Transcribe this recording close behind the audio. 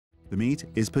The meat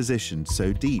is positioned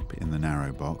so deep in the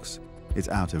narrow box, it's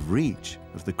out of reach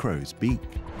of the crow's beak.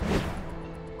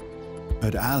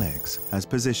 But Alex has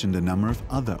positioned a number of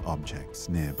other objects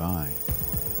nearby.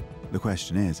 The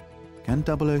question is, can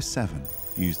 007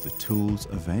 use the tools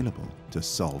available to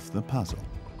solve the puzzle?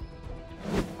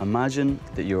 Imagine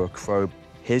that you're a crow.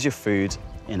 Here's your food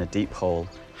in a deep hole.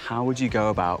 How would you go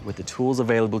about, with the tools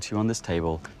available to you on this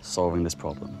table, solving this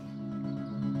problem?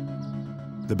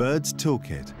 The bird's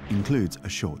toolkit includes a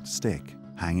short stick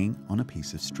hanging on a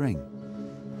piece of string,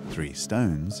 3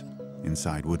 stones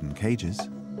inside wooden cages,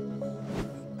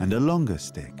 and a longer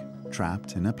stick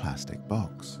trapped in a plastic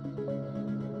box.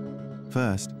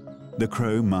 First, the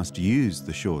crow must use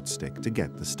the short stick to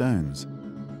get the stones,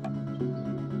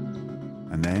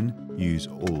 and then use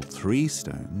all 3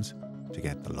 stones to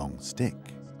get the long stick.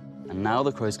 And now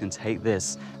the crows can take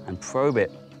this and probe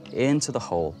it into the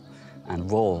hole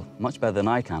and roll, much better than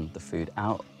I can, the food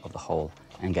out of the hole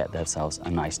and get themselves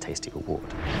a nice, tasty reward.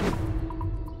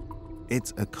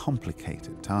 It's a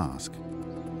complicated task.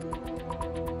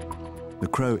 The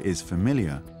crow is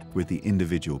familiar with the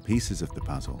individual pieces of the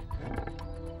puzzle.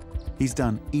 He's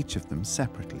done each of them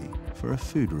separately for a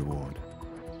food reward.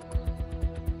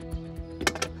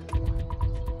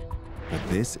 But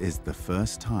this is the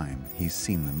first time he's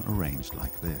seen them arranged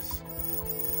like this.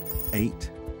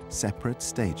 8 separate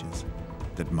stages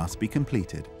that must be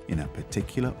completed in a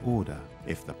particular order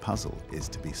if the puzzle is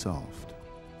to be solved.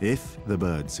 If the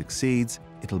bird succeeds,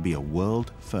 it'll be a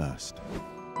world first.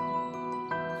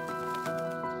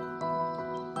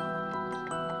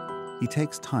 He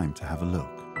takes time to have a look.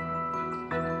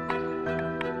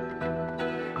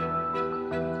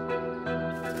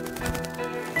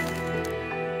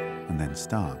 And then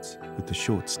starts with the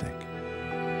short stick.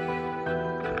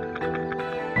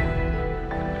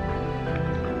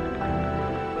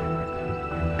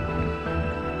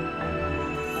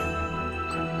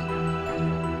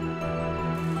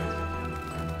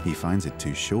 He finds it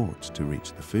too short to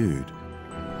reach the food.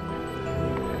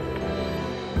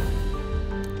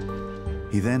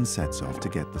 He then sets off to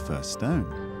get the first stone.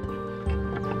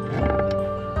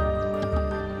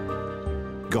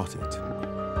 Got it.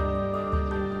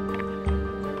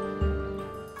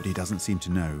 But he doesn't seem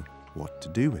to know what to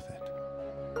do with it.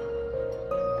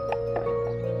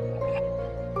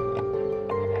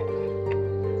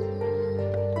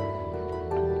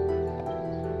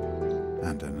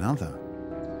 And another.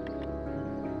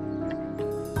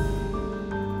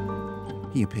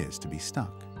 He appears to be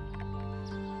stuck.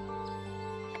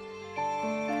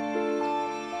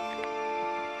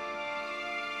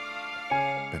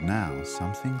 But now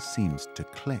something seems to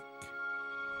click.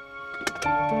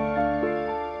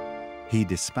 He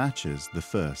dispatches the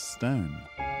first stone.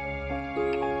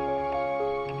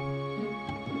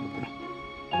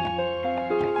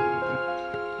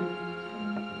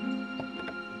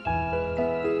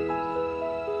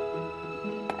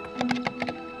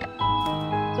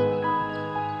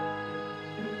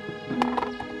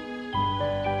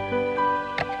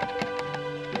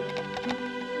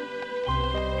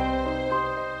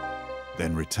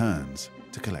 Then returns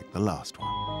to collect the last one.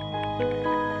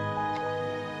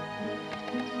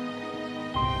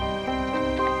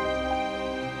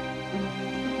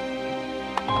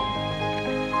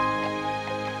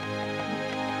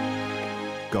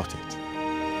 Got it.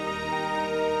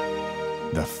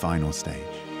 The final stage.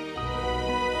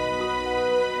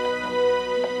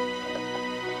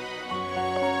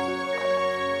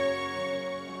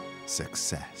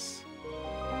 Success.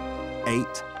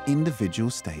 8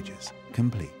 individual stages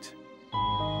complete.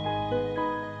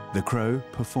 The crow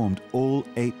performed all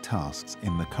 8 tasks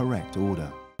in the correct order.